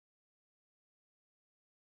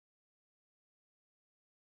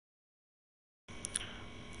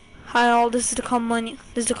Hi all, this is the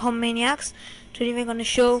Maniacs. Today we're gonna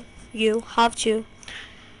show you how to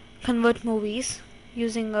convert movies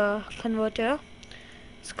using a converter.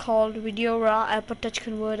 It's called Video Raw Ipod Touch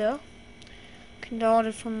Converter. You can download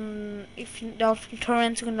it from, if you download from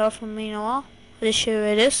torrents, you can download it from me now. I'll just show you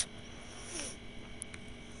where it is.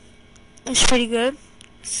 It's pretty good.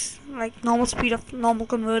 It's like normal speed of normal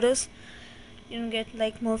converters. You don't get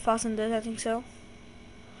like more fast than this, I think so.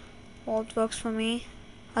 Well, it works for me.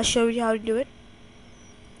 I'll show you how to do it.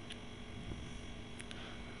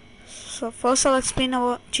 So first I'll explain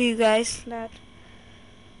to you guys that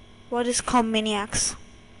what is CompManiacs.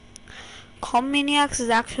 CompManiacs is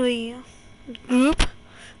actually a group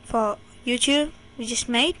for YouTube we just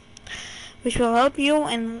made, which will help you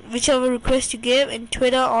in whichever request you give in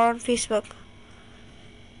Twitter or on Facebook.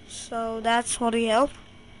 So that's what we help.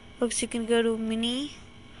 Because you can go to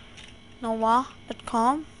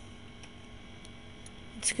mininowa.com.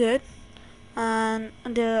 It's good, and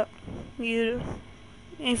if you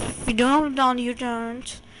don't have down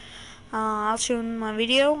U-turns, I'll show you my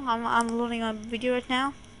video. I'm loading a video right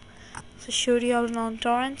now, so show you how to download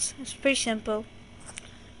torrents. It's pretty simple.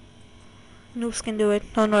 Noobs can do it.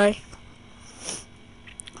 Don't worry.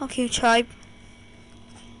 Okay, type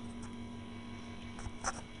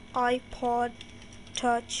Ipod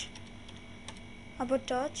Touch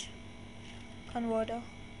converter.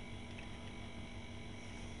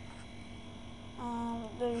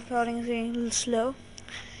 The recording is getting a little slow,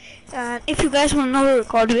 and if you guys want to know how to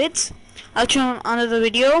record with, I'll show you another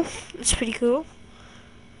video. It's pretty cool.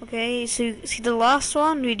 Okay, so you see the last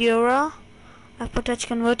one, Video Raw Ipod Touch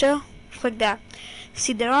Converter. Click that.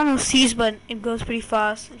 See, there are no C's, but it goes pretty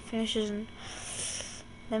fast. It finishes in,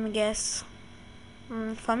 let me guess,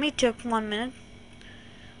 for me it took 1 minute.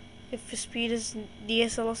 If the speed is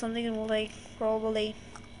DSL or something, it will take probably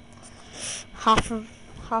half an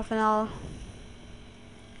hour.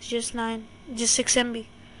 It's just 6 MB. So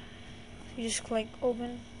you just click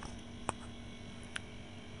open,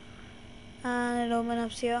 and it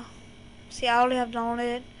opens up here. See, I already have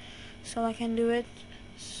downloaded it, so I can do it.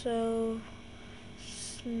 So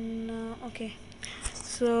no, okay.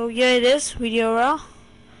 So here it is, Video Raw.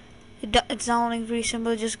 It's downloading pretty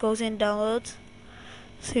simple. It just goes in downloads.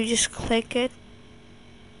 So you just click it,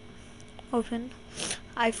 open.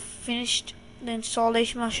 I finished the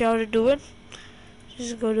installation. I'll show you how to do it.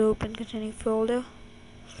 Just go to open containing folder,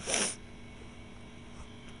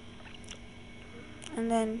 and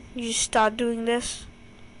then you just start doing this.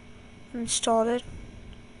 Install it.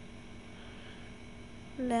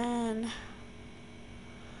 Then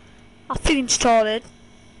after you install it,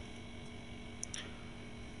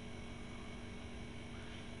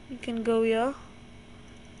 you can go here,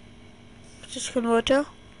 just converter.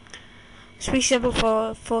 It's pretty simple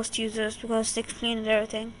for first users because they explain it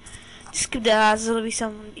everything. Just skip the ads. There'll be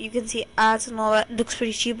some, you can see ads and all that. It looks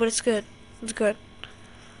pretty cheap, but it's good. It's good.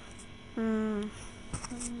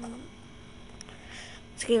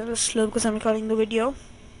 It's getting a little slow because I'm recording the video.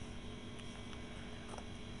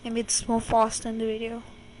 Maybe it's more fast than the video.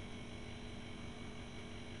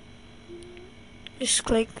 Just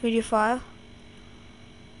click video file.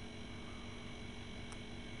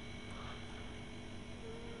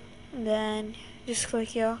 And then just click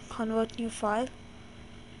here, convert new file.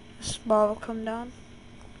 This bar will come down.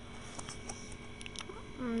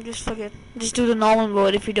 Just forget. Just do the normal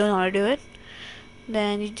mode if you don't know how to do it.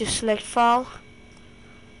 Then you just select file.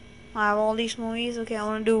 I have all these movies. Okay, I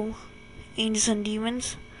want to do Angels and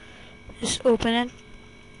Demons. Just open it.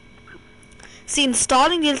 See, in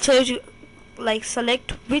starting they'll tell you like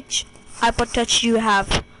select which Ipod Touch you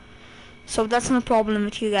have. So that's no problem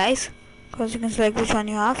with you guys, because you can select which one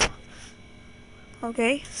you have.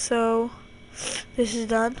 Okay, so this is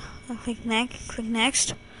done. I'll click next. Click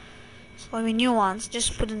next. So I mean new ones.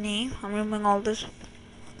 Just put a name. I'm removing all this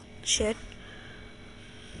shit.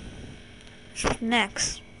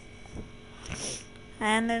 Next,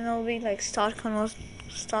 and then it'll be like start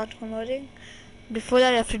converting. Before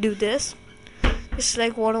that, you have to do this. Just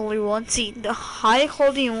like what all you want. See, the higher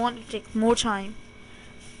quality you want, it take more time.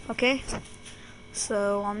 Okay,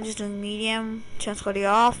 so I'm just doing medium. Chance quality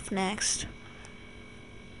off. Next.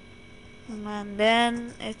 And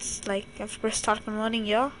then it's like you have to press start converting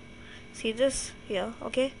here. See this here,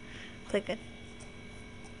 okay? Click it.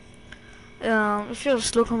 If you're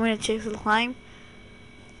slow converting, it takes a little time.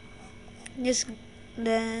 Just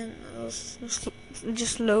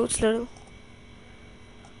loads little.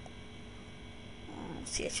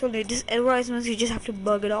 See, actually, this advertisements you just have to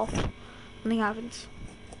bug it off. Nothing happens.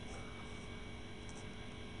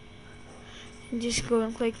 And just go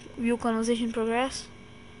and click view conversation progress.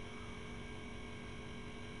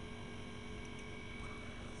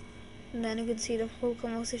 and then you can see the whole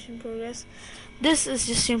conversation progress. This is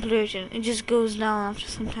just simulation. It just goes down after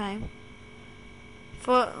some time.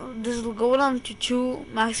 For this will go down to 2,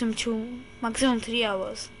 maximum 3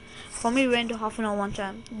 hours. For me, it went to half an hour one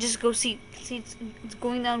time. Just go see it's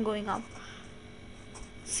going down, going up.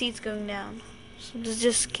 See it's going down. So this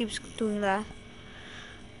just keeps doing that.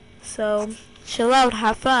 So chill out,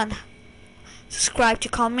 have fun. Subscribe to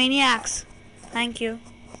CompManiacs. Thank you.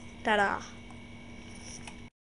 Ta-da.